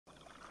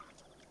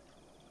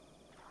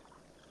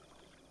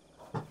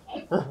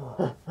Hi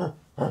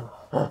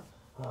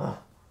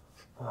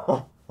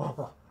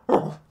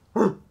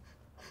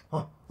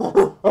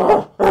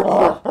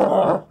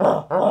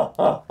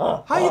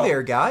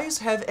there, guys.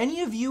 Have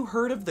any of you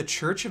heard of the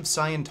Church of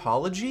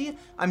Scientology?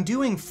 I'm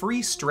doing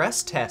free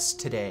stress tests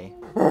today.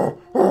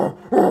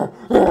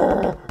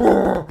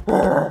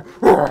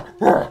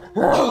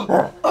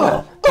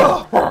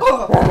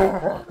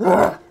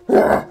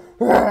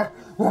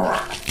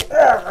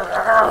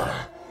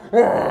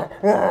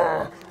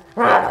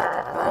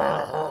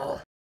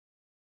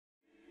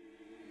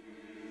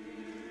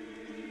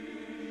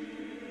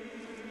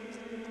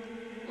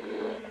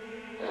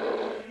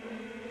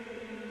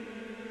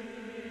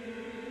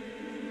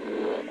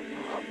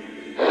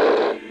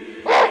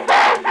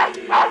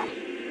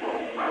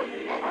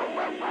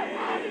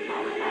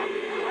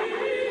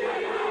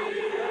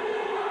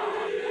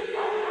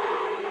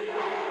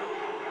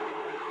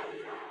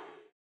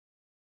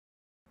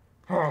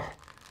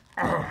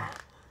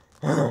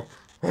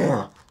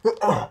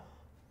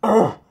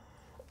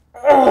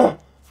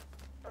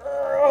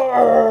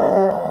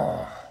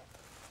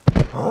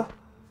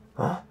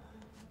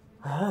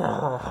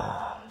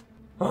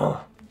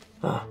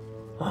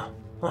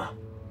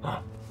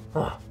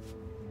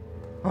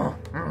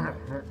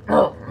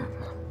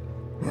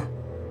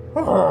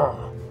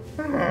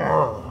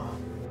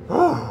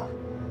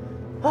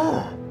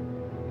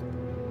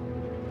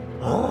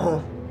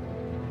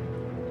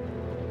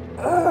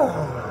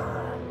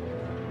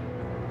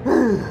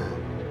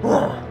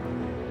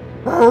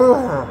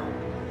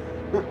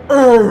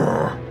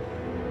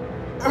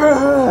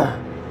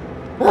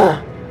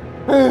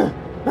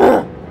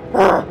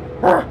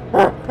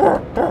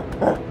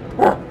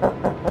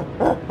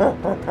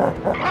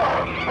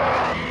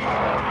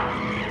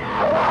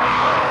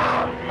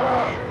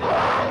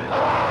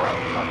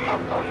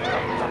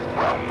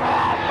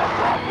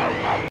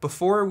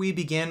 Before we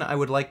begin, I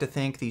would like to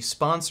thank the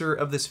sponsor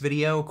of this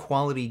video,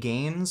 Quality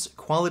Gains.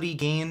 Quality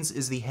Gains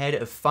is the head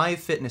of 5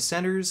 fitness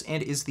centers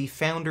and is the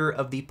founder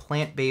of the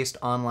plant-based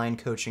online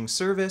coaching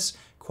service,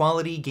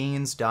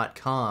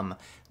 QualityGains.com.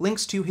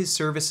 Links to his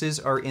services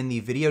are in the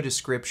video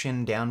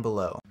description down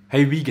below.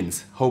 Hey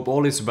vegans, hope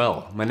all is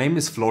well. My name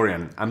is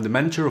Florian. I'm the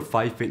manager of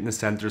 5 fitness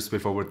centers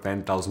with over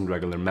 10,000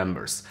 regular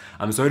members.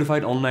 I'm a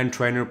certified online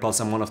trainer, plus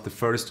I'm one of the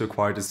first to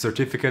acquire the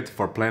certificate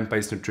for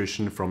plant-based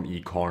nutrition from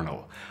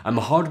eCornell. I'm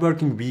a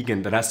hardworking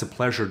vegan that has the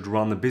pleasure to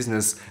run a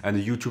business and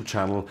a YouTube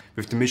channel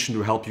with the mission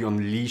to help you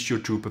unleash your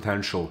true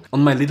potential.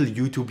 On my little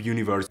YouTube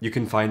universe, you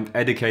can find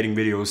educating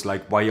videos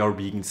like Why Are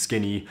Vegans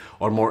Skinny,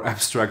 or more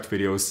abstract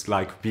videos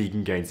like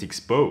VeganGains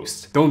Exposed.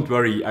 Don't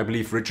worry, I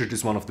believe Richard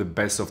is one of the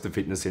best of the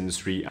fitness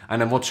industry,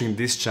 and I'm watching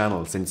this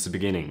channel since the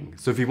beginning.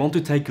 So if you want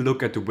to take a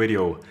look at the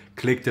video,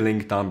 click the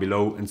link down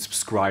below and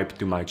subscribe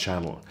to my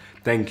channel.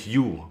 Thank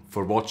you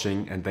for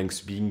watching, and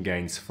thanks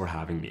VeganGains for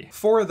having me.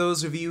 For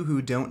those of you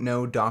who don't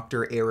know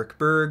Dr. Eric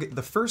Berg,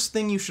 the first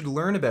thing you should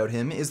learn about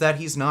him is that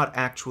he's not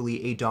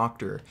actually a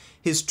doctor.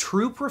 His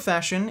true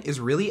profession is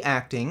really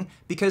acting,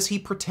 because he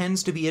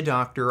pretends to be a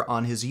doctor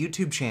on his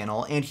YouTube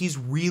channel, and he's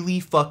really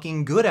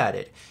fucking good at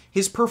it.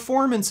 His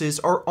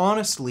performances are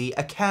honestly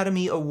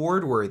Academy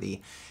Award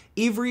worthy.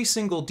 Every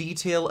single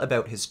detail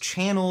about his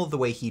channel, the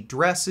way he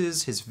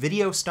dresses, his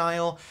video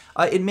style,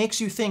 it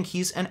makes you think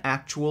he's an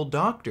actual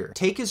doctor.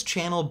 Take his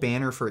channel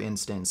banner, for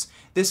instance.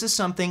 This is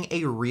something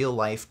a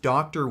real-life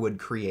doctor would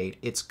create.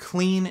 It's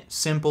clean,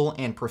 simple,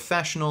 and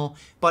professional,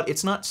 but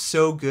it's not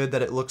so good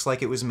that it looks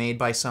like it was made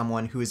by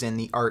someone who is in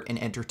the art and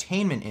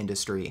entertainment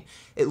industry.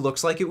 It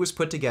looks like it was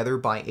put together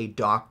by a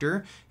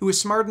doctor who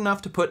is smart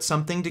enough to put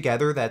something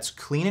together that's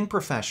clean and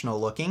professional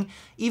looking,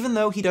 even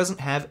though he doesn't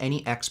have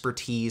any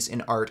expertise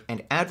in art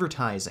and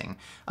advertising.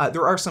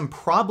 There are some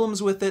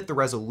problems with it. The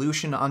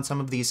resolution on some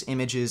of these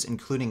images,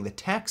 including the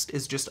text,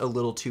 is just a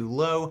little too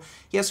low.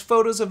 He has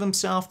photos of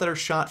himself that are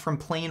shot from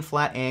plain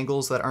flat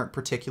angles that aren't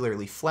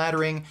particularly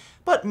flattering,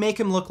 but make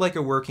him look like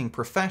a working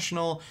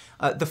professional.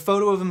 The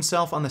photo of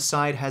himself on the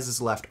side has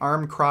his left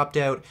arm cropped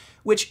out,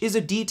 which is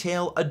a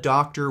detail a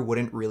doctor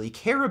wouldn't really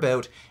care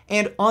about,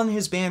 and on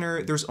his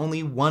banner there's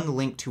only one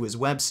link to his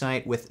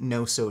website with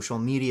no social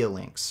media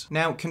links.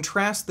 Now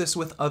contrast this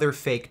with other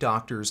fake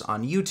doctors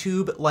on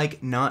YouTube,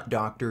 like Not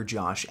Dr.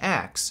 Josh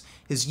Axe.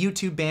 His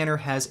YouTube banner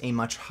has a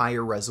much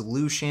higher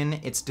resolution.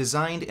 It's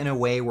designed in a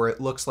way where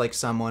it looks like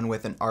someone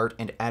with an art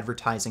and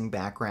advertising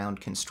background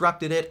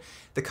constructed it.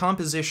 The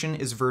composition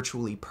is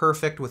virtually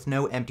perfect with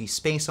no empty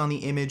space on the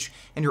image,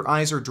 and your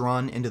eyes are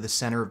drawn into the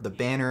center of the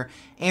banner,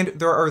 and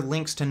there are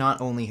links to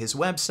not only his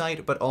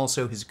website, but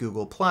also his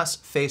Google+,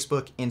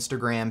 Facebook,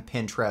 Instagram,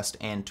 Pinterest,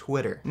 and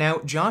Twitter. Now,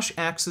 Josh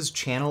Axe's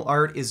channel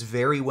art is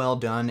very well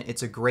done.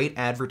 It's a great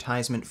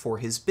advertisement for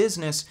his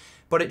business,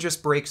 but it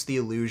just breaks the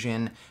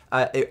illusion.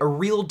 A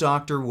real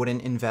doctor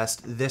wouldn't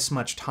invest this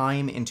much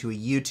time into a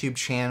YouTube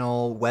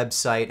channel,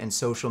 website, and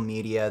social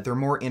media. They're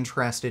more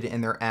interested in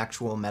their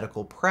actual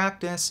medical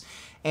practice.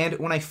 And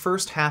when I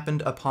first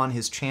happened upon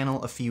his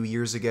channel a few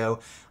years ago,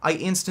 I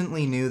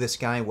instantly knew this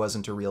guy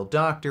wasn't a real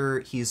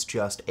doctor, he's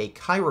just a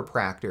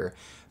chiropractor.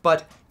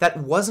 But that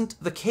wasn't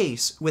the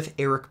case with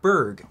Eric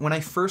Berg. When I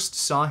first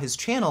saw his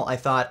channel, I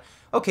thought,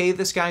 okay,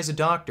 this guy's a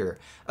doctor.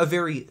 A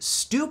very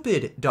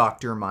stupid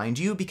doctor, mind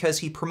you, because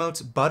he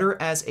promotes butter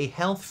as a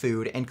health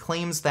food and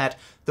claims that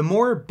the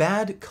more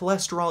bad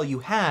cholesterol you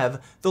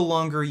have, the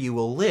longer you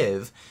will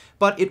live.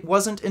 But it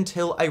wasn't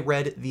until I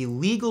read the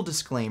legal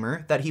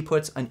disclaimer that he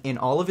puts in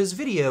all of his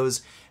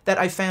videos that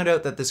I found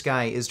out that this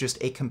guy is just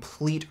a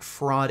complete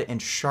fraud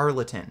and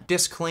charlatan.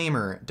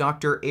 Disclaimer,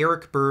 Dr.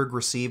 Eric Berg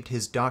received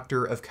his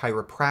Doctor of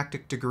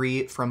Chiropractic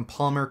degree from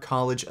Palmer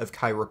College of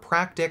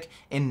Chiropractic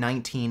in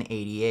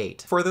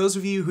 1988. For those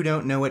of you who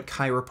don't know what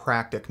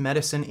chiropractic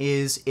medicine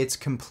is, it's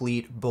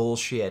complete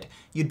bullshit.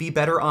 You'd be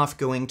better off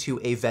going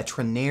to a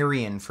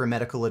veterinarian for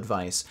medical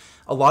advice.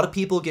 A lot of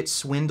people get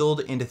swindled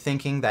into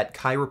thinking that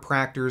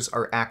chiropractors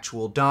are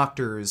actual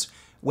doctors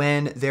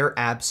when they're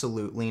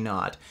absolutely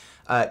not.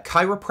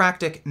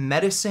 Chiropractic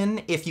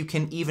medicine, if you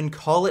can even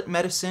call it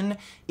medicine,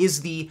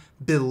 is the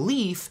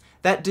belief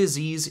that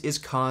disease is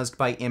caused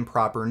by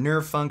improper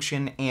nerve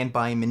function and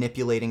by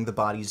manipulating the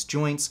body's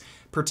joints.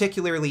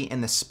 Particularly in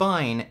the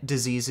spine,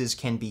 diseases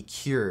can be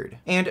cured.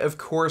 And of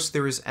course,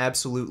 there is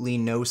absolutely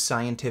no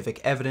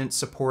scientific evidence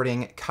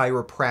supporting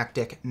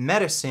chiropractic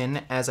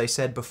medicine. As I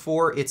said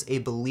before, it's a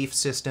belief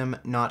system,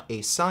 not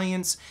a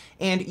science.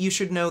 And you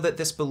should know that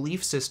this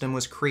belief system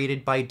was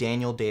created by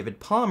Daniel David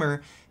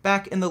Palmer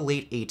back in the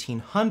late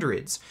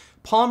 1800s.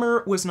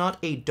 Palmer was not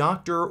a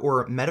doctor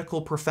or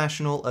medical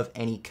professional of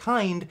any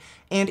kind,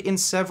 and in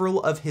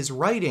several of his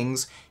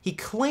writings, he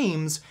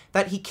claims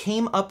that he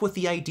came up with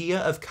the idea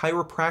of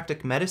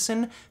chiropractic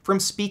medicine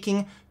from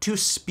speaking to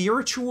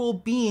spiritual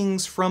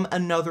beings from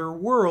another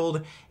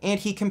world, and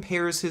he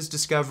compares his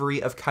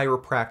discovery of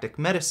chiropractic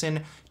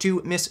medicine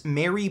to Miss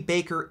Mary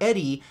Baker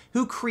Eddy,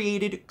 who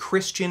created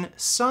Christian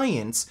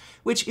Science,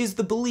 which is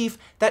the belief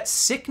that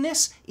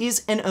sickness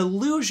is an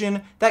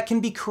illusion that can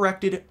be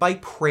corrected by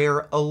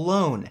prayer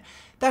alone.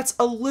 That's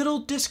a little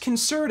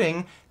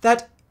disconcerting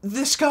that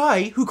this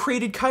guy who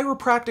created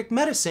chiropractic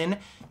medicine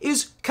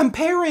is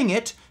comparing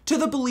it to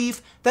the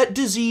belief that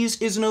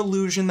disease is an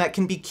illusion that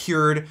can be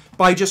cured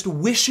by just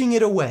wishing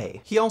it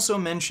away. He also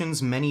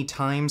mentions many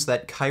times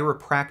that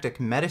chiropractic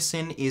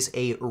medicine is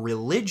a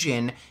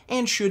religion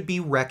and should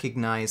be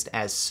recognized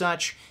as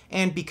such,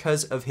 and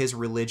because of his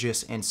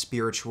religious and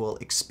spiritual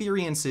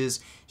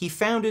experiences, he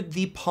founded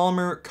the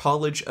Palmer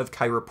College of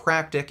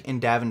Chiropractic in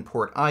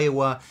Davenport,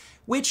 Iowa,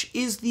 which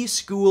is the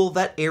school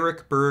that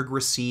Eric Berg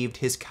received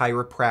his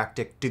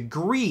chiropractic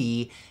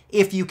degree,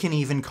 if you can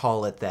even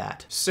call it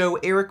that. So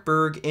Eric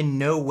Berg in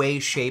no way,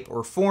 shape,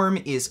 or form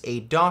is a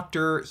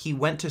doctor. He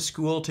went to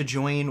school to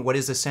join what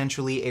is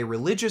essentially a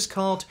religious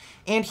cult,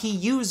 and he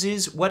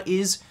uses what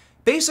is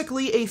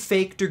basically a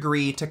fake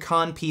degree to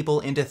con people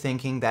into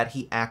thinking that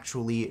he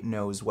actually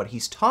knows what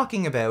he's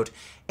talking about,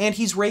 and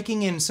he's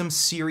raking in some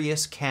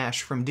serious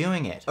cash from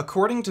doing it.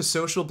 According to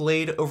Social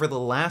Blade, over the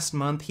last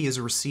month he has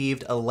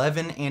received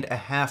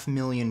 11.5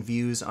 million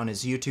views on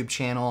his YouTube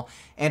channel,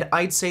 and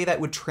I'd say that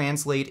would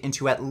translate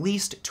into at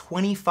least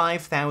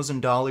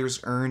 $25,000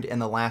 earned in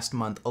the last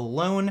month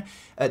alone.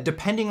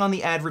 Depending on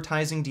the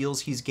advertising deals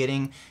he's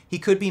getting, he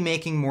could be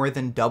making more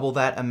than double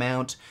that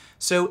amount.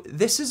 So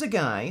this is a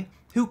guy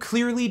who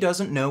clearly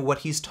doesn't know what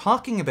he's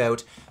talking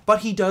about, but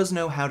he does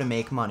know how to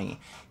make money.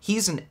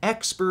 He's an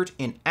expert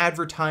in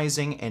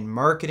advertising and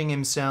marketing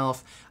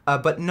himself,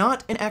 but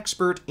not an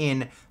expert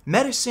in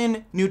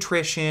medicine,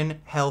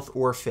 nutrition, health,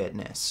 or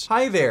fitness.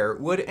 Hi there,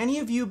 would any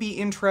of you be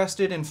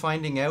interested in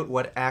finding out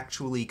what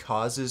actually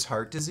causes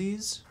heart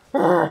disease?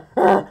 Oh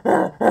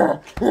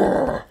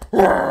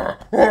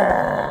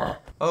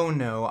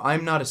no,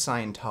 I'm not a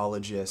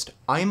Scientologist.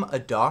 I'm a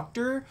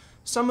doctor.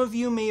 Some of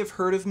you may have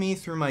heard of me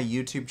through my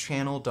YouTube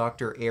channel,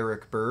 Dr.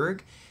 Eric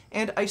Berg,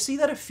 and I see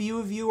that a few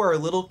of you are a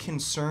little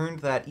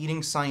concerned that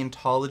eating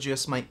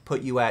Scientologists might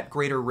put you at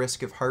greater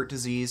risk of heart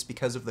disease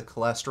because of the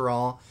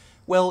cholesterol.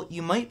 Well,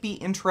 you might be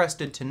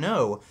interested to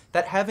know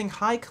that having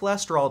high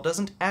cholesterol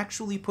doesn't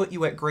actually put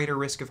you at greater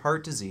risk of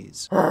heart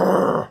disease.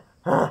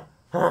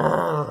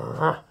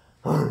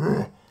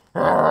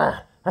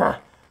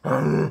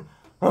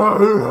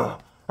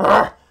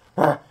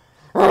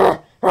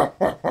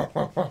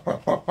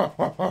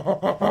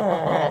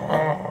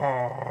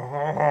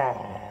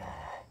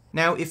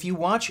 Now, if you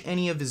watch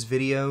any of his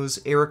videos,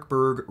 Eric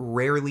Berg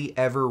rarely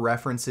ever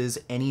references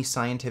any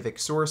scientific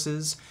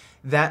sources.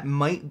 That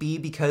might be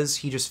because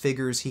he just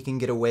figures he can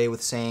get away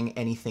with saying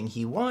anything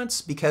he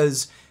wants,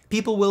 because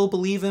people will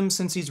believe him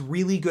since he's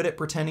really good at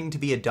pretending to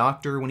be a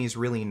doctor when he's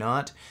really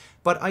not.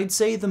 But I'd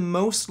say the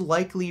most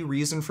likely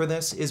reason for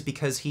this is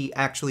because he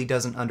actually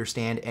doesn't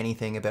understand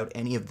anything about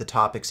any of the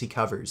topics he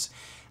covers.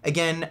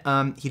 Again,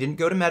 he didn't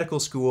go to medical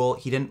school,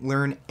 he didn't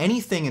learn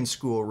anything in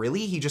school,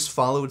 really, he just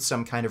followed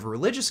some kind of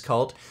religious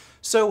cult,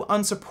 so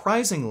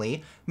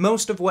unsurprisingly,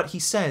 most of what he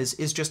says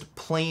is just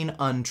plain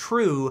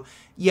untrue,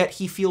 yet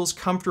he feels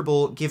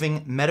comfortable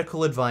giving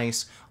medical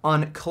advice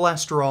on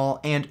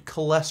cholesterol and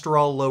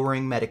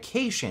cholesterol-lowering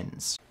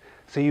medications.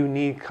 So you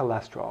need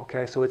cholesterol,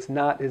 okay? So it's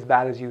not as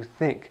bad as you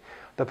think.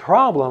 The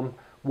problem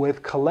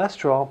with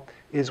cholesterol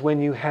is when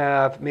you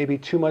have maybe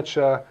too much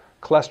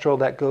cholesterol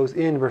that goes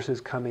in versus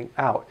coming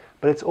out,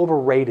 but it's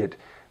overrated.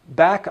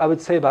 Back, I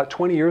would say about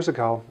 20 years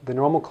ago, the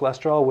normal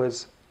cholesterol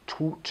was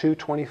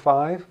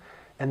 225,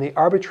 and they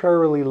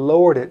arbitrarily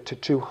lowered it to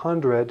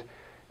 200,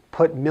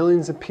 put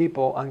millions of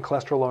people on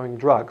cholesterol-lowering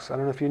drugs. I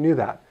don't know if you knew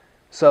that.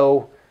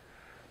 So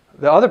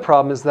the other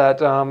problem is that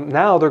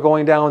now they're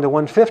going down to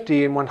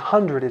 150 and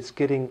 100. It's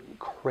getting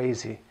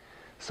crazy.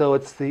 So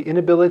it's the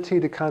inability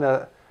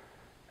to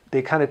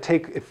they kind of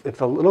take,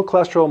 if a little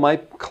cholesterol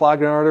might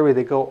clog an artery,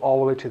 they go all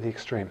the way to the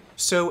extreme.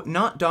 So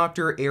not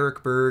Dr.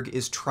 Eric Berg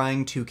is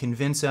trying to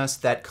convince us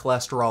that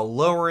cholesterol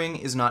lowering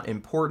is not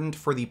important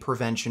for the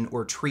prevention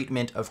or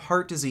treatment of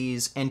heart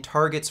disease, and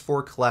targets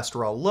for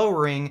cholesterol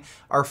lowering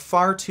are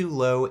far too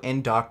low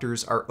and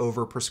doctors are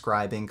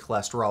overprescribing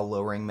cholesterol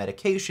lowering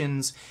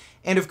medications.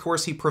 And of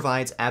course, he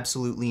provides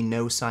absolutely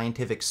no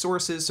scientific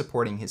sources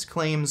supporting his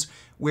claims.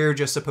 We're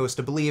just supposed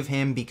to believe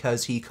him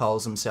because he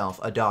calls himself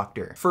a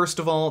doctor. First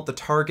of all, the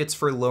targets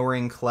for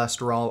lowering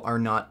cholesterol are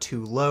not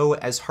too low,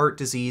 as heart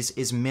disease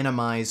is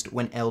minimized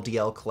when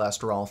LDL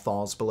cholesterol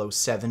falls below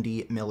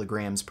 70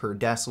 milligrams per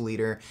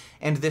deciliter,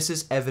 and this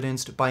is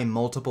evidenced by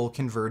multiple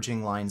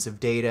converging lines of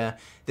data.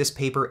 This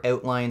paper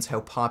outlines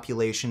how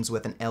populations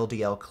with an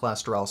LDL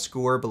cholesterol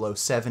score below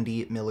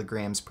 70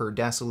 milligrams per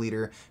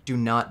deciliter do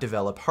not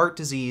develop heart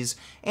disease,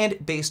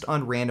 and based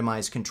on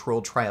randomized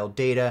controlled trial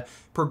data,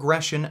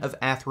 progression of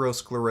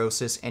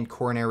atherosclerosis and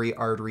coronary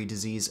artery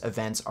disease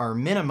events are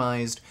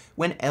minimized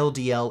when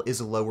LDL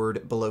is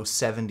lowered below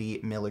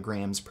 70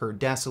 milligrams per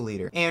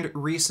deciliter. And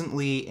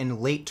recently, in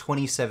late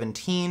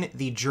 2017,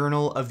 the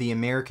Journal of the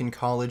American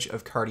College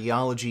of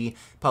Cardiology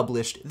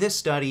published this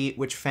study,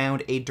 which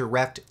found a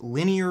direct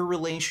linear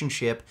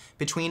relationship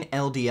between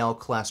LDL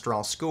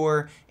cholesterol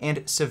score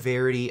and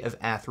severity of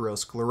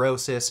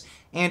atherosclerosis,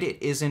 and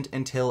it isn't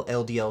until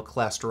LDL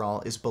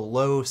cholesterol is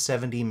below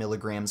 70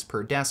 milligrams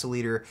per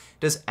deciliter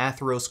does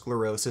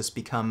atherosclerosis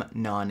become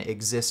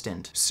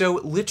non-existent. So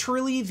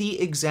literally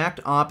the exact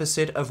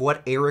opposite of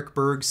what Eric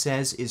Berg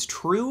says is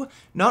true.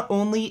 Not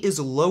only is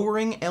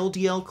lowering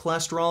LDL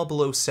cholesterol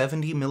below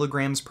 70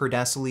 milligrams per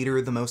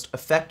deciliter the most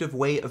effective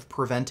way of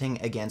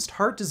preventing against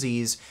heart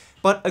disease,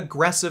 but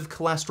aggressive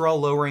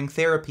cholesterol-lowering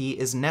therapy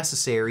is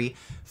necessary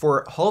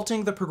for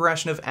halting the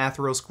progression of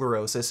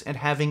atherosclerosis and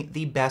having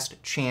the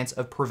best chance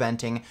of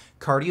preventing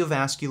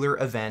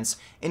cardiovascular events,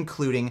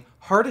 including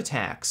heart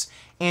attacks.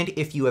 And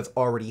if you have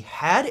already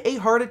had a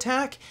heart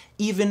attack,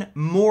 even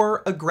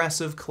more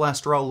aggressive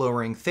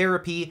cholesterol-lowering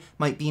therapy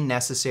might be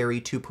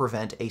necessary to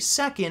prevent a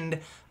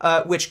second,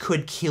 which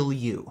could kill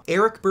you.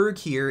 Eric Berg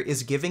here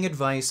is giving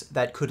advice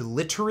that could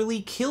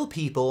literally kill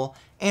people,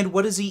 and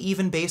what is he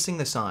even basing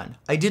this on?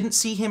 I didn't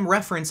see him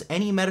reference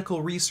any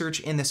medical research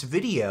in this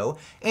video,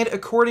 and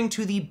according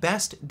to the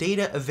best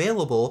data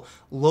available,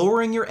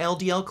 lowering your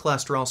LDL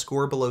cholesterol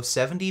score below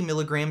 70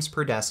 milligrams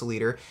per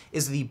deciliter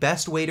is the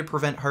best way to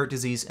prevent heart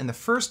disease in the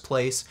first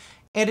place,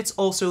 and it's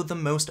also the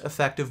most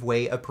effective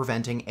way of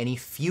preventing any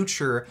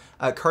future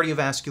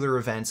cardiovascular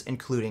events,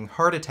 including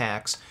heart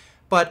attacks.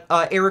 But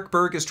Eric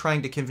Berg is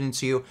trying to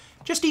convince you,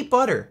 just eat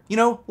butter. You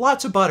know,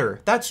 lots of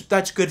butter.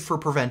 That's good for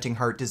preventing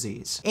heart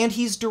disease. And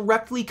he's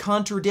directly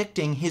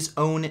contradicting his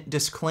own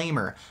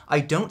disclaimer. I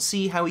don't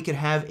see how he could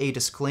have a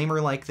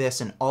disclaimer like this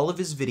in all of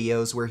his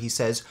videos where he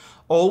says,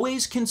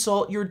 always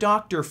consult your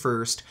doctor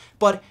first,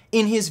 but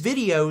in his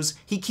videos,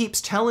 he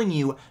keeps telling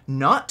you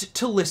not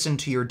to listen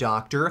to your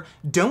doctor,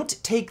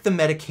 don't take the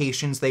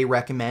medications they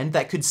recommend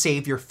that could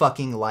save your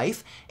fucking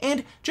life,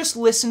 and just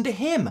listen to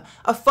him,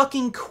 a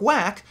fucking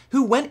quack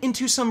who went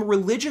into some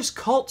religious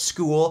cult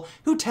school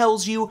who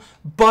tells you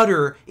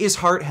butter is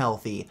heart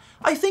healthy.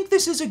 I think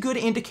this is a good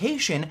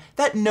indication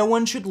that no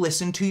one should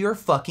listen to your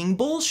fucking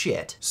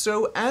bullshit.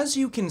 So as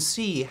you can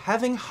see,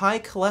 having high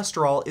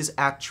cholesterol is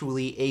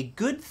actually a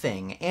good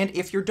thing, and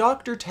if your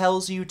doctor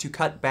tells you to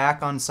cut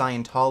back on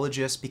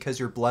Scientologists because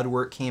your blood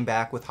work came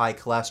back with high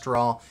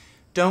cholesterol,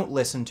 don't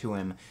listen to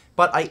him.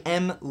 But I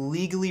am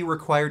legally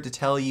required to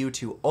tell you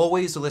to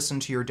always listen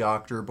to your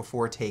doctor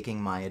before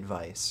taking my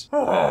advice.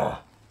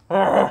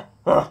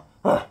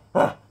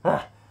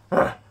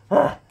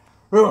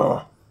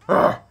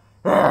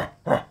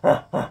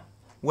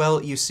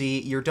 Well, you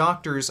see, your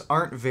doctors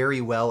aren't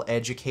very well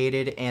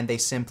educated and they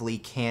simply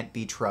can't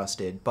be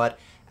trusted. But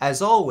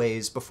as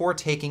always, before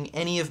taking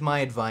any of my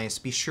advice,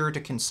 be sure to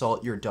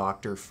consult your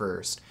doctor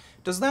first.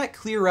 Does that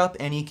clear up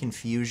any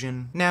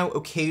confusion? Now,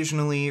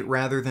 occasionally,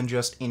 rather than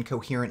just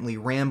incoherently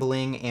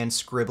rambling and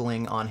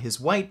scribbling on his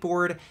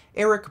whiteboard,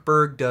 Eric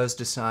Berg does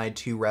decide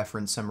to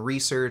reference some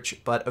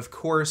research, but of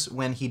course,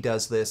 when he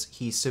does this,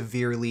 he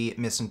severely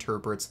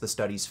misinterprets the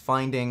study's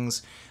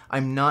findings.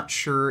 I'm not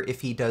sure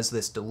if he does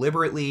this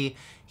deliberately.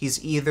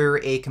 He's either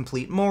a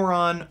complete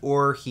moron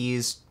or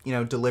he's,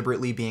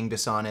 deliberately being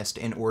dishonest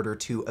in order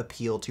to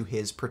appeal to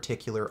his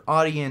particular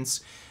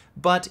audience.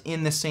 But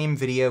in the same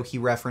video, he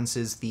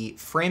references the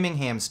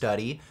Framingham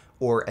study,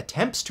 or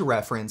attempts to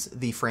reference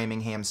the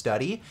Framingham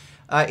study,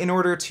 in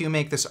order to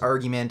make this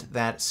argument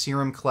that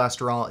serum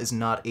cholesterol is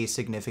not a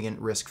significant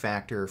risk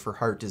factor for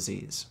heart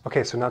disease.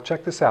 Okay, so now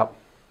check this out.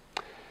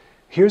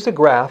 Here's a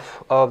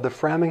graph of the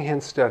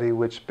Framingham study,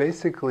 which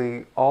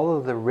basically all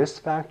of the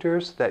risk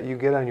factors that you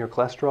get on your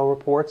cholesterol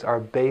reports are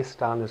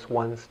based on this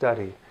one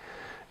study.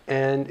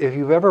 And if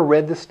you've ever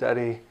read the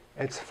study,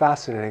 it's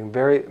fascinating.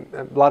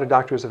 A lot of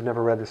doctors have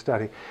never read the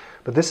study.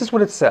 But this is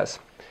what it says.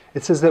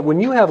 It says that when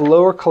you have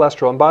lower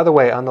cholesterol, and by the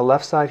way, on the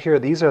left side here,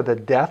 these are the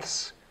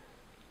deaths,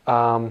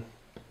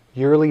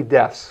 yearly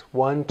deaths,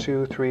 1,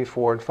 2, 3,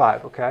 4, and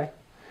 5, okay?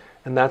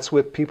 And that's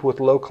with people with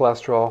low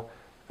cholesterol,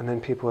 and then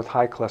people with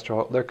high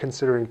cholesterol. They're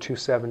considering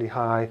 270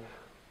 high,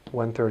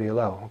 130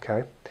 low,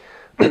 okay?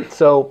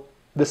 So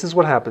this is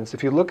what happens.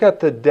 If you look at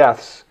the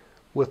deaths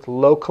with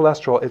low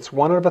cholesterol, it's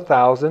 1 out of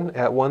 1,000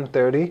 at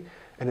 130,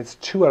 and it's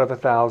 2 out of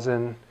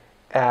 1,000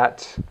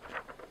 at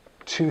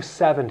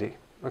 270,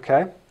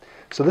 okay?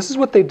 So this is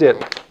what they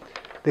did.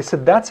 They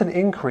said that's an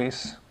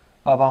increase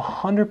of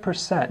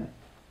 100%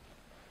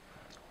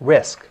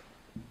 risk.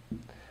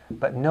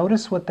 But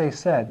notice what they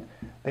said.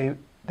 They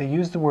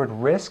used the word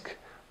risk,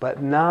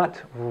 but not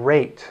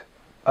rate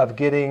of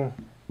getting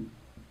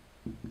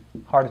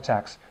heart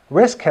attacks.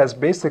 Risk has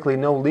basically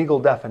no legal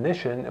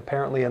definition,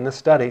 apparently in this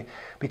study,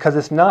 because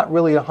it's not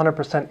really a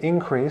 100%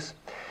 increase,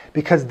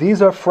 because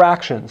these are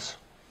fractions.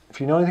 If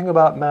you know anything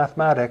about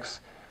mathematics,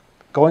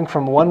 going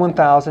from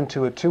 1/1000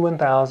 to a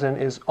 2/1000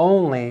 is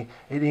only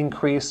an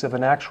increase of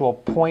an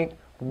actual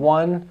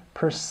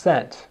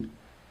 0.1%.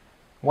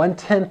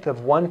 1/10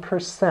 of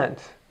 1%.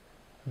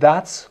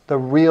 That's the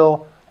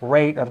real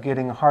rate of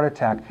getting a heart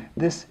attack.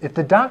 If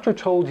the doctor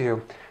told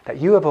you that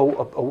you have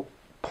a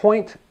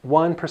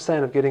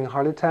 0.1% of getting a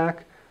heart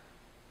attack,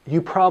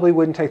 you probably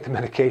wouldn't take the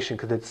medication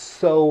because it's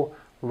so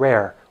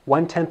rare.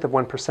 1/10 of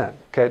 1%.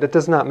 Okay, that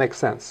does not make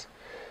sense.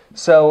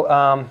 So,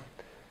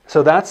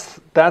 so that's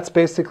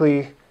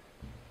basically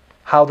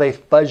how they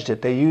fudged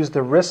it. They used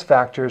the risk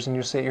factors, and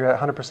you say you're at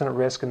 100% at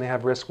risk, and they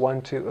have risk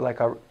 1, 2, like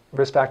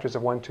risk factors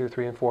of 1, 2,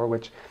 3, and 4,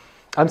 which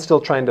I'm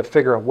still trying to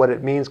figure out what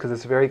it means because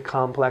it's very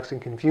complex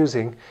and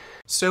confusing.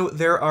 So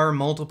there are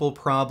multiple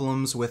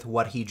problems with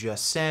what he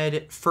just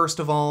said. First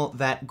of all,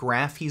 that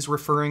graph he's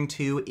referring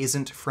to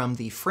isn't from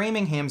the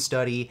Framingham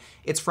study,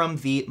 it's from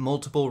the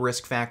Multiple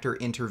Risk Factor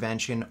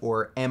Intervention,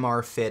 or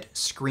MRFIT,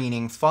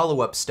 screening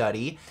follow-up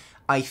study.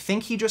 I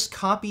think he just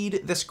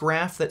copied this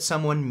graph that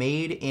someone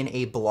made in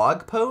a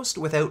blog post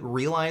without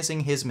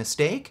realizing his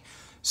mistake,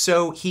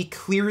 so he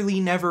clearly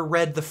never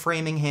read the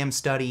Framingham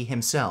study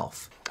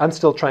himself. I'm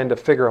still trying to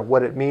figure out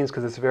what it means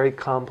because it's very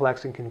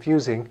complex and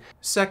confusing.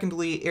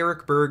 Secondly,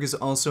 Eric Berg is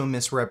also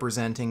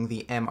misrepresenting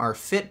the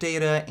MRFIT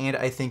data, and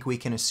I think we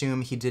can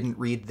assume he didn't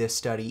read this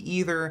study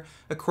either.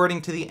 According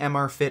to the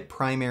MRFIT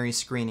primary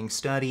screening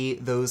study,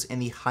 those in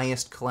the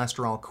highest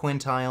cholesterol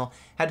quintile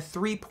had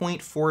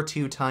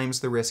 3.42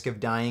 times the risk of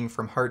dying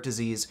from heart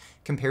disease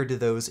compared to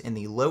those in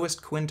the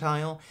lowest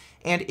quintile.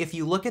 And if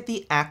you look at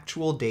the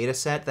actual data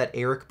set that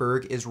Eric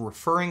Berg is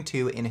referring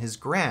to in his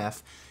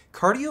graph,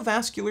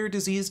 cardiovascular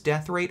disease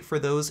death rate for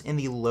those in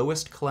the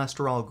lowest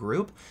cholesterol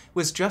group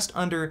was just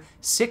under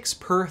 6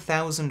 per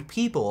 1,000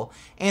 people,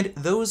 and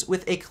those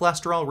with a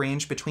cholesterol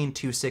range between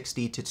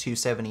 260 to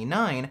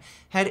 279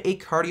 had a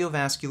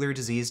cardiovascular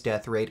disease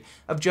death rate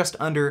of just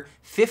under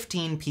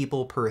 15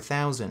 people per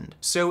 1,000.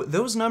 So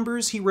those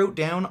numbers he wrote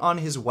down on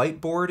his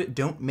whiteboard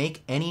don't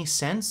make any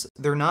sense.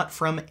 They're not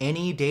from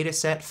any data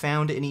set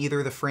found in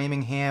either the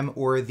Framingham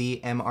or the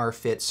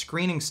MRFIT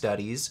screening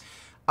studies.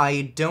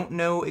 I don't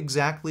know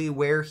exactly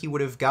where he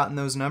would have gotten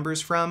those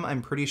numbers from.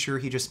 I'm pretty sure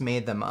he just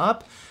made them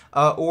up.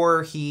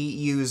 Or he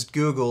used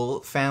Google,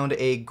 found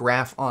a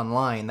graph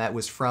online that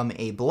was from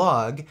a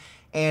blog,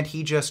 and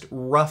he just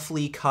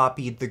roughly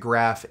copied the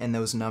graph and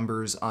those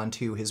numbers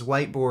onto his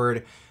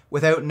whiteboard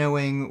without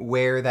knowing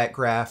where that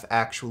graph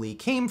actually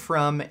came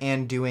from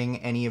and doing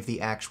any of the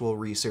actual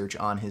research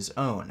on his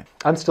own.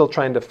 I'm still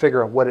trying to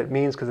figure out what it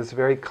means because it's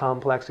very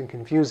complex and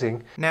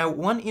confusing. Now,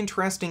 one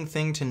interesting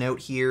thing to note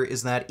here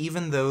is that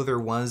even though there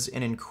was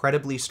an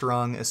incredibly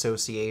strong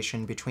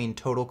association between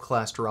total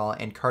cholesterol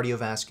and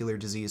cardiovascular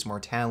disease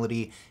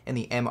mortality in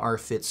the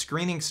MRFIT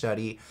screening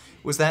study,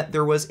 was that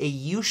there was a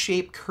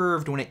U-shaped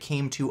curve when it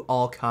came to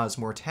all-cause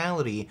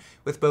mortality,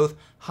 with both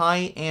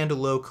high and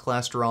low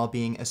cholesterol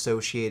being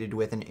associated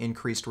with an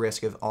increased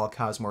risk of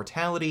all-cause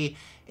mortality,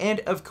 and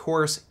of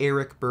course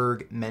Eric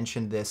Berg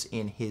mentioned this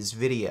in his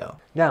video.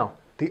 Now,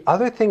 the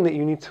other thing that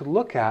you need to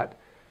look at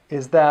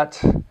is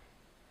that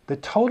the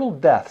total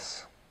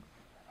deaths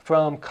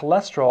from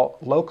cholesterol,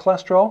 low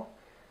cholesterol,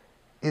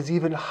 is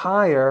even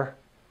higher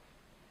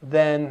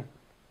than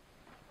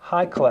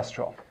high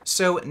cholesterol.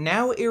 So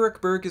now Eric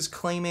Berg is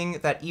claiming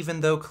that even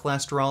though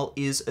cholesterol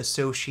is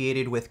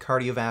associated with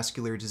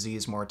cardiovascular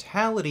disease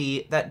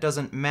mortality, that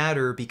doesn't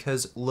matter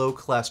because low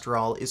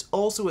cholesterol is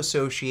also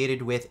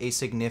associated with a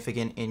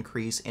significant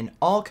increase in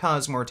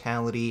all-cause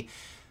mortality.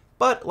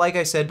 But like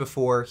I said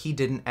before, he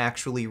didn't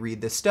actually read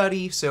the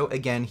study, so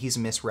again, he's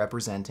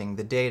misrepresenting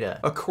the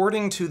data.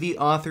 According to the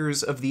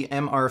authors of the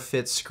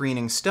MRFIT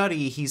screening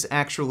study, he's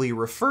actually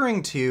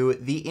referring to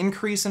the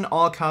increase in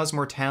all-cause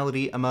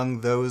mortality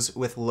among those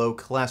with low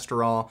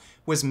cholesterol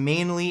was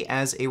mainly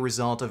as a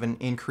result of an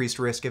increased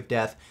risk of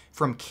death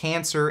from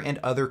cancer and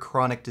other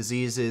chronic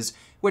diseases,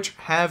 which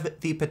have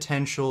the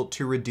potential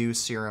to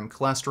reduce serum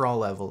cholesterol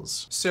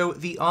levels. So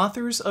the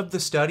authors of the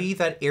study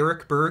that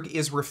Eric Berg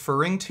is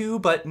referring to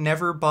but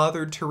never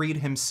bothered to read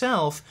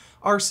himself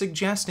are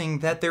suggesting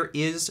that there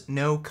is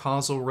no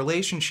causal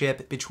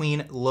relationship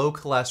between low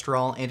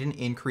cholesterol and an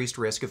increased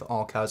risk of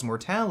all-cause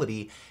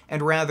mortality,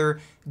 and rather,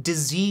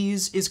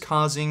 disease is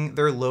causing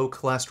their low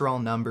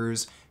cholesterol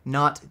numbers,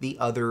 not the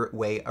other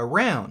way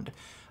around.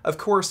 Of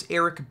course,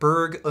 Eric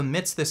Berg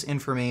omits this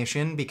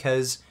information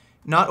because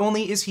not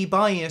only is he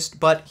biased,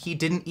 but he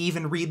didn't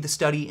even read the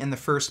study in the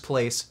first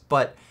place.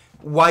 But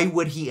why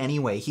would he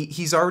anyway?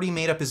 He's already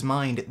made up his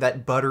mind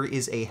that butter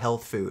is a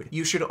health food.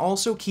 You should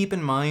also keep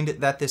in mind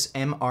that this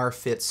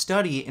MRFIT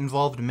study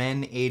involved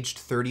men aged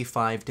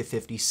 35 to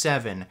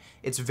 57.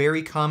 It's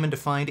very common to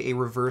find a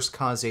reverse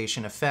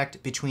causation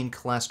effect between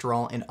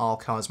cholesterol and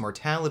all-cause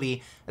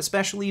mortality,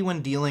 especially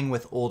when dealing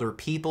with older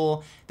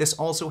people. This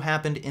also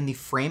happened in the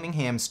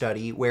Framingham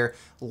study, where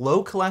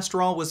low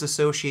cholesterol was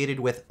associated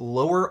with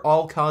lower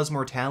all-cause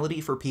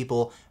mortality for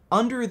people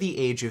under the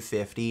age of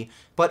 50,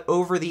 but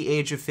over the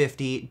age of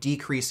 50,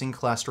 decreasing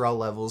cholesterol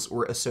levels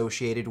were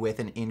associated with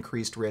an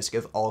increased risk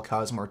of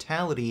all-cause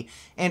mortality,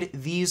 and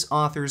these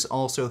authors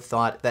also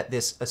thought that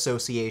this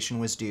association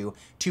was due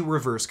to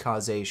reverse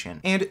causation.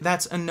 And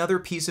that's another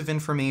piece of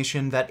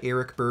information that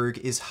Eric Berg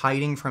is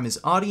hiding from his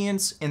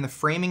audience. In the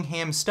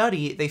Framingham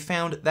study, they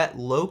found that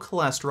low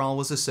cholesterol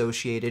was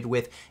associated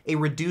with a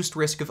reduced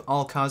risk of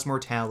all-cause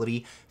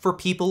mortality for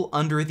people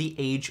under the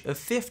age of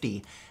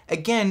 50.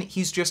 Again,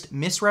 he's just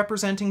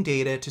misrepresenting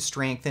data to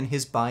strengthen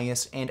his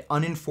bias and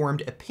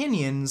uninformed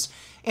opinions,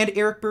 and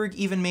Eric Berg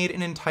even made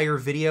an entire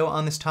video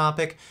on this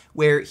topic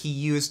where he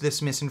used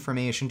this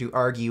misinformation to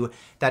argue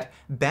that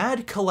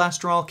bad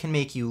cholesterol can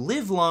make you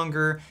live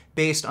longer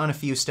based on a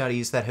few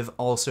studies that have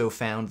also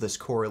found this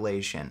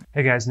correlation.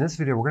 Hey guys, in this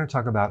video we're going to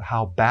talk about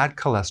how bad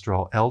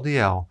cholesterol,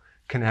 LDL,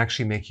 can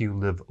actually make you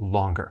live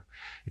longer.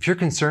 If you're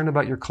concerned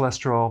about your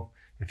cholesterol,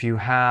 if you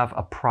have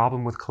a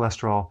problem with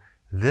cholesterol,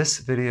 this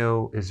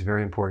video is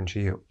very important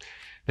to you.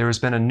 There has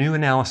been a new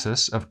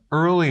analysis of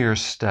earlier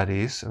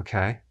studies,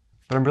 okay,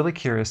 but I'm really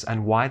curious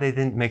on why they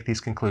didn't make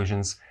these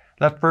conclusions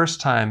the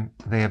first time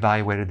they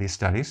evaluated these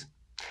studies.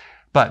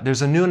 But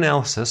there's a new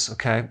analysis,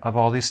 okay, of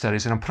all these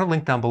studies, and I'll put a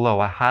link down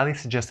below. I highly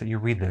suggest that you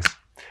read this,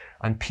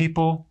 on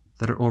people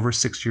that are over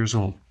 6 years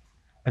old.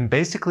 And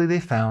basically they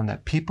found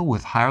that people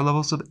with higher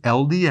levels of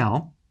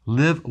LDL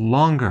live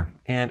longer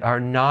and are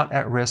not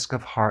at risk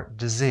of heart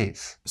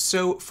disease.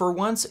 So for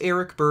once,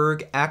 Eric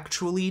Berg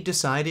actually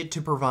decided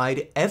to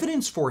provide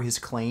evidence for his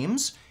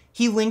claims.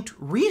 He linked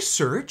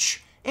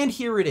research, and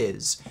here it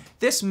is.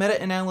 This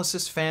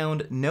meta-analysis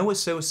found no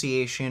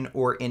association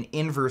or an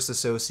inverse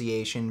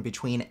association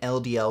between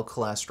LDL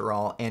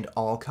cholesterol and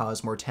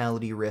all-cause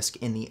mortality risk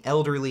in the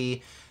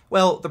elderly.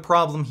 Well, the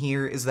problem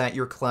here is that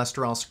your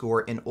cholesterol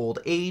score in old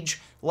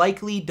age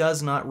likely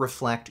does not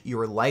reflect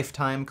your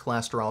lifetime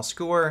cholesterol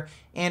score,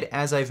 and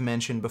as I've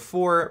mentioned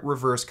before,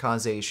 reverse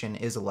causation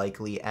is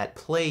likely at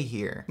play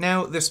here.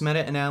 Now, this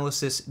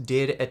meta-analysis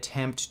did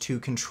attempt to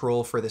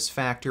control for this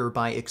factor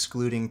by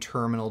excluding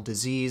terminal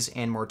disease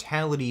and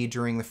mortality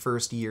during the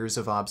first years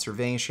of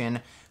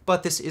observation,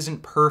 but this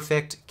isn't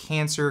perfect.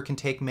 Cancer can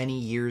take many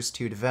years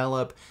to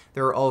develop.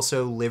 There are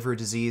also liver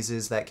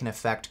diseases that can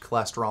affect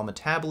cholesterol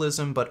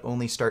metabolism, but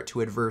only start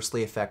to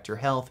adversely affect your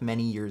health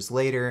many years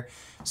later.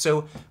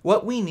 So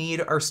what we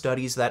need are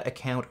studies that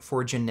account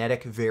for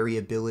genetic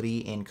variability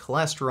in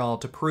cholesterol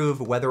to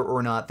prove whether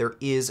or not there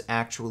is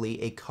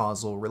actually a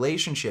causal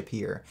relationship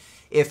here.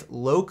 If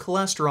low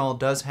cholesterol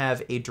does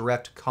have a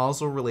direct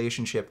causal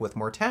relationship with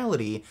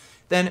mortality,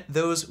 then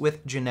those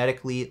with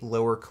genetically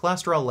lower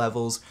cholesterol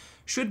levels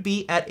should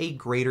be at a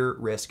greater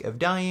risk of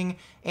dying,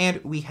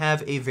 and we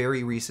have a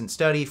very recent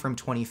study from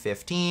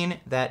 2015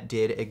 that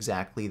did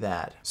exactly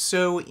that.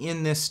 So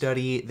in this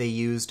study, they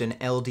used an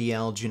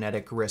LDL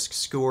genetic risk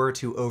score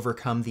to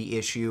overcome the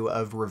issue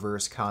of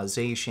reverse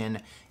causation,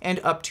 and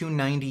up to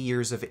 90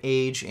 years of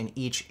age in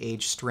each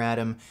age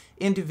stratum,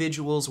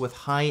 individuals with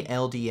high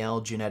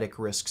LDL genetic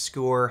risk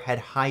score had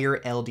higher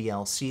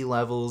LDL-C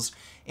levels,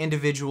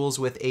 individuals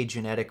with a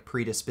genetic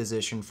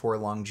predisposition for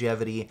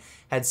longevity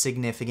had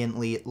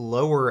significantly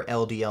lower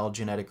LDL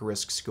genetic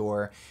risk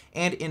score,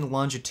 and in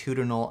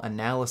longitudinal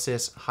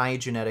analysis, high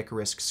genetic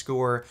risk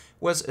score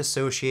was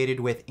associated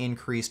with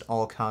increased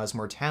all-cause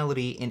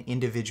mortality in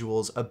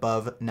individuals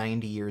above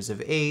 90 years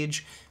of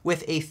age,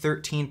 with a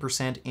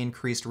 13%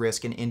 increased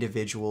risk in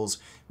individuals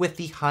with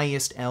the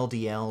highest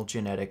LDL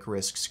genetic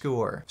risk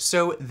score.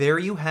 So there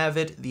you have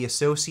it. The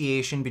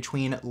association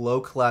between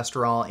low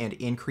cholesterol and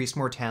increased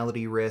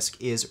mortality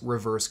risk is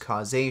reverse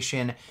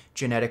causation.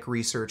 Genetic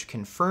research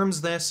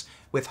confirms this,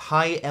 with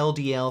high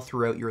LDL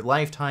throughout your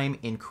lifetime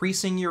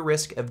increasing your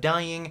risk of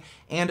dying,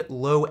 and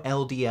low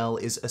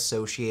LDL is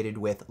associated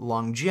with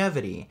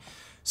longevity.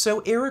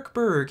 So Eric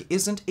Berg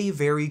isn't a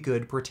very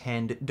good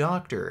pretend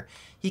doctor.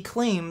 He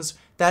claims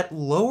that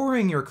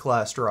lowering your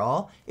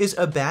cholesterol is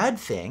a bad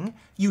thing.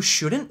 You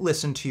shouldn't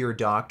listen to your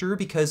doctor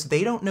because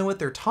they don't know what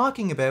they're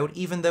talking about,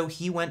 even though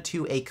he went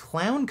to a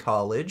clown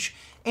college,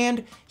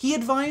 and he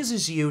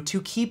advises you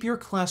to keep your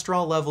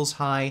cholesterol levels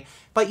high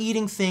by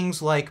eating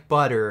things like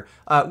butter,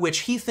 which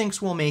he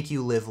thinks will make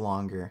you live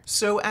longer.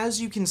 So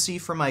as you can see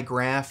from my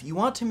graph, you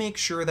want to make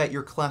sure that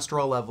your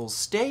cholesterol levels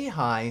stay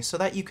high so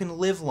that you can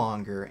live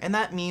longer, and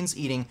that means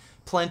eating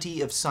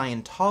plenty of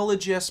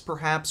Scientologists,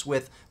 perhaps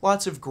with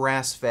lots of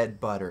grass-fed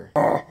butter.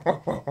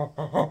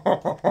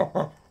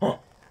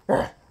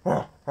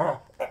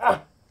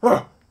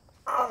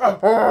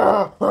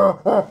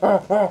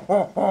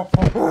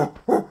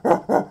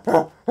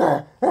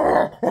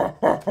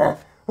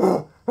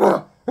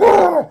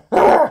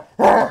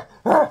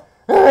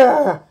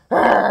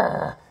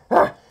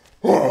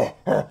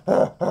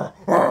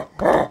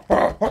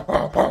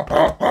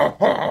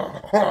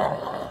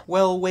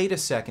 Well, wait a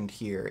second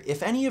here.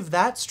 If any of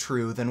that's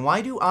true, then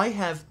why do I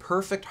have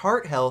perfect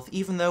heart health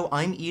even though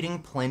I'm eating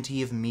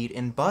plenty of meat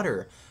and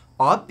butter?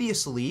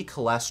 Obviously,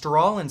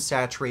 cholesterol and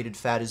saturated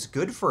fat is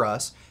good for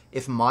us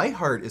if my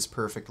heart is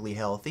perfectly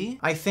healthy.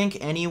 I think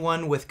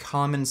anyone with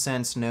common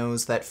sense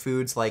knows that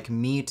foods like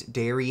meat,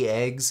 dairy,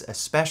 eggs,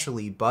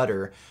 especially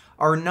butter,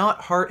 are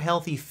not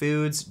heart-healthy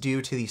foods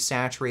due to the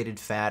saturated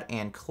fat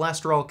and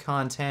cholesterol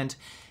content,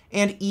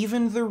 and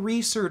even the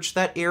research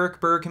that Eric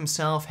Berg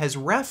himself has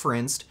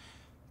referenced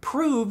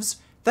proves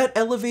that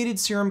elevated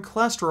serum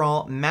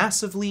cholesterol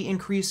massively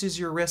increases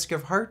your risk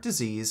of heart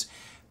disease,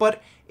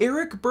 but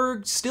Eric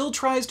Berg still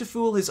tries to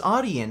fool his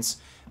audience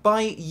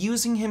by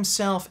using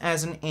himself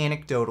as an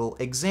anecdotal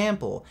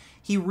example.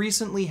 He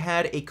recently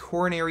had a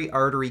coronary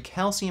artery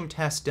calcium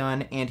test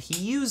done, and he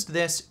used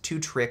this to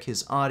trick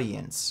his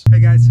audience. Hey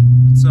guys,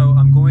 so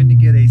I'm going to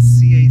get a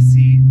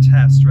CAC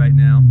test right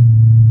now.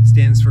 It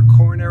stands for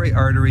coronary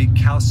artery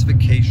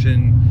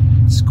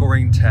calcification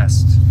scoring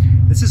test.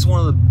 This is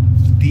one of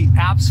the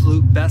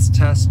absolute best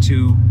tests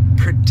to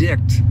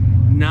predict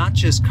not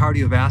just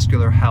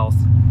cardiovascular health,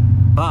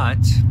 but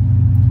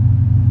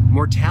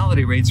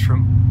mortality rates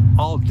from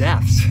all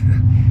deaths.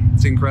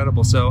 It's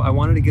incredible. So I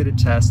wanted to get a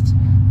test,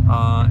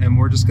 and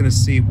we're just going to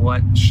see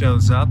what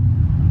shows up.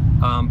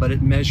 But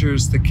it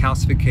measures the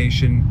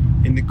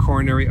calcification in the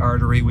coronary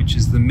artery, which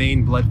is the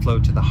main blood flow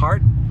to the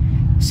heart.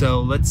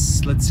 So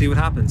let's see what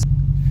happens.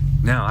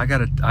 Now I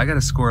got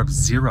a score of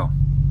 0.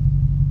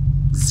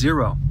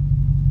 0.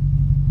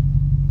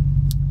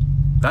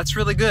 That's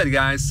really good,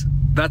 guys.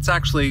 That's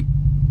the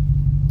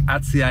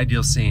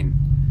ideal scene.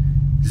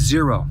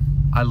 0.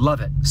 I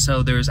love it.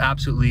 So there's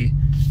absolutely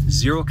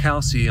 0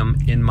 calcium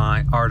in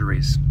my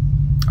arteries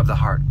of the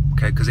heart,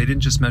 okay? Because they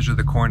didn't just measure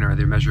the coronary,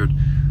 they measured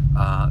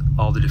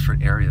all the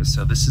different areas.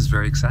 So this is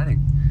very exciting.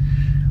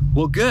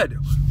 Well, good.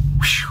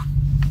 Whew.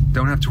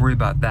 Don't have to worry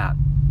about that.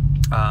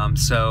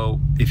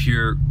 So if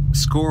your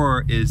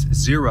score is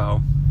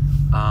 0,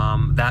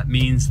 that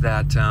means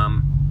that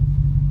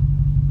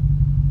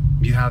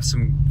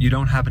you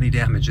don't have any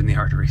damage in the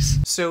arteries.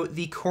 So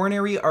the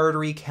coronary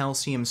artery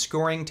calcium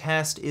scoring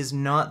test is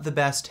not the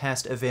best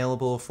test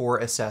available for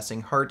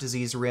assessing heart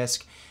disease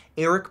risk.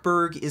 Eric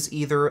Berg is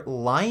either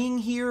lying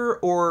here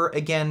or,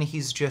 again,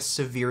 he's just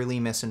severely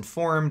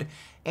misinformed,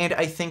 and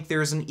I think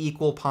there's an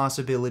equal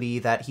possibility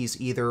that he's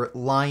either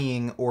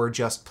lying or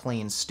just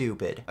plain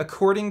stupid.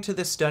 According to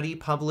the study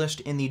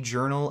published in the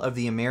Journal of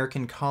the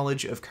American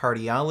College of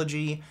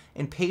Cardiology,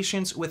 in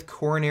patients with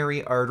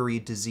coronary artery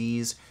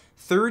disease,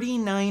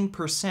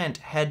 39%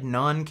 had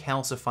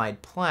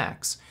non-calcified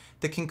plaques.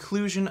 The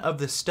conclusion of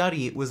the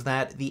study was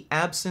that the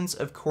absence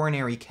of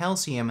coronary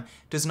calcium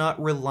does not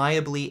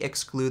reliably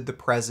exclude the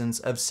presence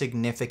of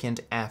significant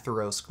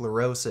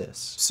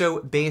atherosclerosis. So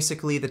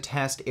basically, the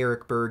test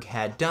Eric Berg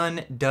had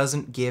done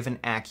doesn't give an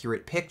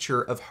accurate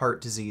picture of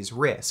heart disease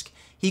risk.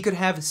 He could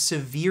have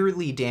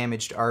severely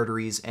damaged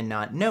arteries and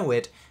not know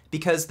it,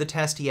 because the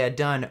test he had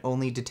done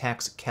only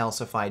detects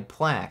calcified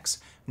plaques,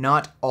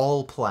 not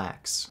all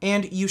plaques.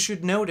 And you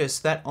should notice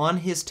that on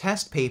his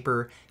test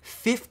paper,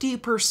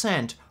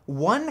 50%,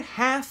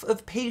 1/2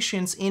 of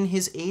patients in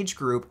his age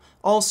group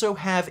also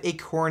have a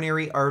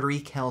coronary artery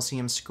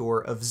calcium score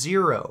of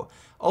 0.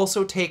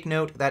 Also take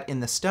note that in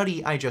the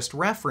study I just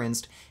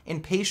referenced,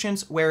 in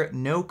patients where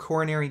no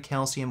coronary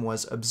calcium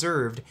was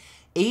observed,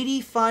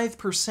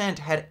 85%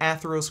 had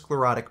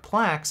atherosclerotic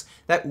plaques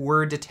that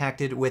were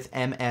detected with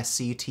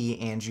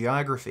MSCT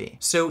angiography.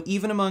 So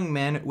even among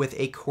men with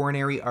a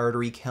coronary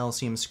artery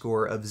calcium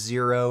score of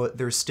 0,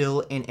 there's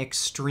still an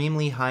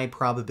extremely high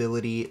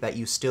probability that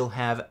you still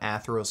have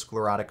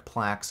atherosclerotic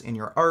plaques in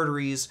your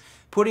arteries,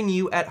 putting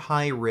you at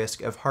high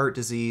risk of heart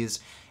disease.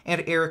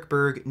 And Eric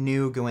Berg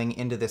knew going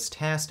into this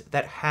test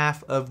that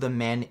half of the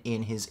men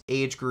in his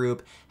age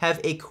group have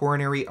a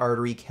coronary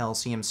artery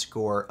calcium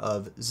score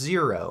of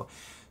 0.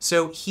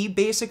 So he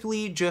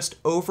basically just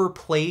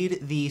overplayed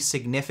the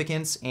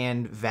significance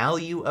and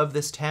value of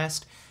this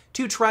test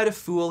to try to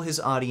fool his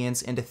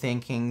audience into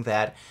thinking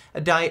that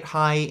a diet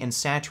high in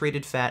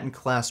saturated fat and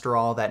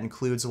cholesterol that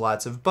includes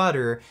lots of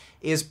butter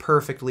is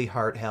perfectly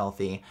heart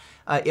healthy.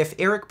 If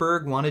Eric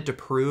Berg wanted to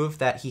prove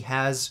that he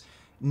has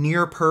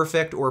near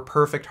perfect or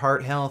perfect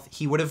heart health,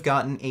 he would have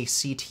gotten a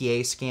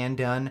CTA scan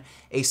done.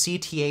 A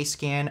CTA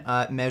scan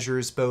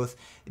measures both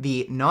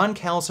the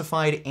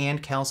non-calcified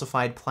and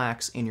calcified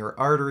plaques in your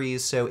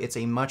arteries, so it's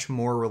a much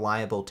more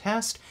reliable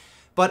test.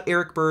 But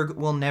Eric Berg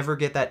will never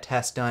get that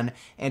test done,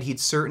 and he'd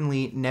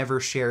certainly never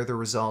share the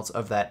results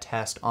of that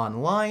test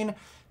online,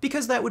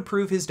 because that would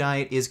prove his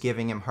diet is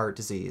giving him heart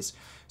disease.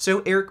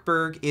 So Eric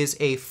Berg is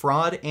a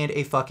fraud and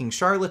a fucking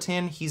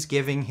charlatan. He's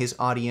giving his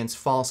audience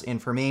false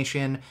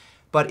information.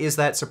 But is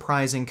that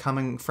surprising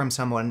coming from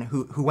someone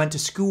who went to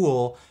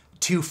school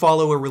to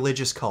follow a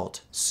religious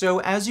cult?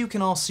 So as you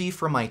can all see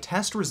from my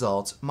test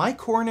results, my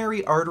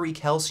coronary artery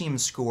calcium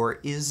score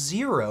is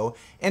 0,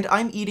 and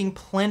I'm eating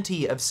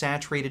plenty of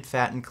saturated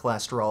fat and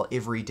cholesterol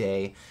every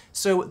day.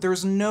 So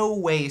there's no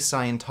way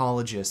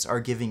Scientologists are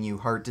giving you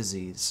heart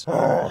disease.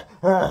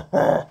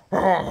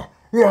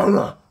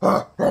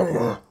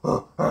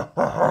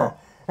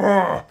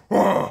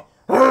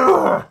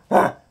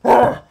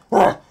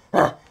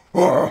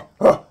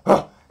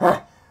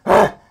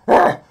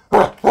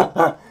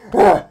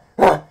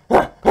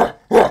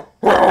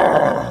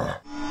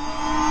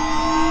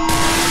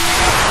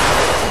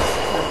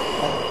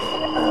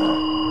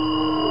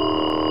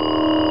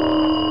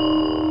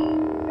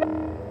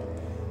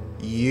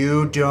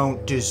 You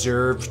don't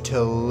deserve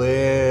to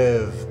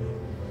live.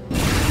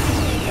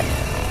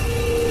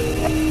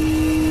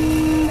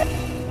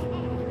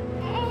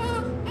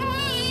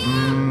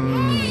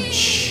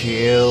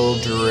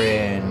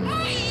 Children.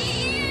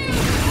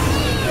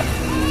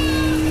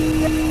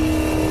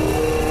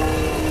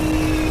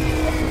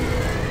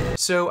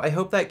 So I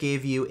hope that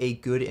gave you a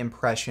good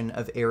impression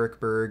of Eric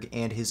Berg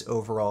and his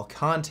overall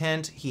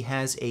content. He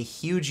has a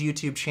huge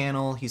YouTube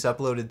channel. He's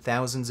uploaded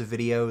thousands of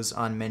videos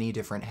on many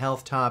different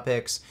health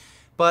topics,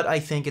 but I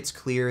think it's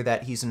clear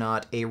that he's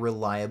not a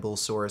reliable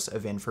source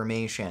of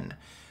information.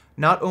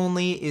 Not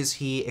only is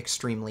he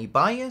extremely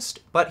biased,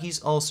 but he's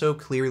also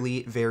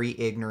clearly very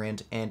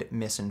ignorant and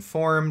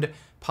misinformed,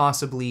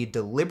 possibly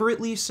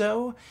deliberately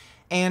so,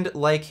 and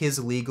like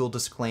his legal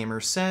disclaimer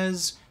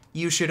says,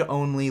 you should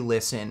only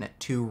listen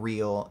to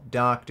real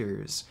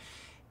doctors.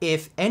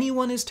 If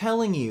anyone is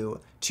telling you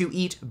to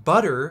eat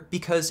butter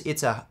because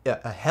it's a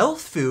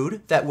health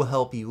food that will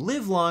help you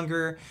live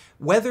longer,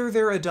 whether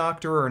they're a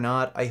doctor or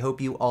not, I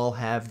hope you all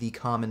have the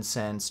common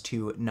sense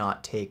to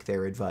not take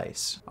their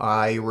advice.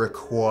 I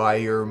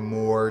require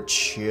more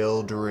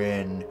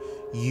children.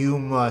 You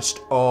must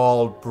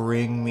all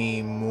bring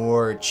me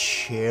more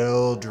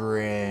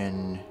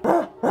children.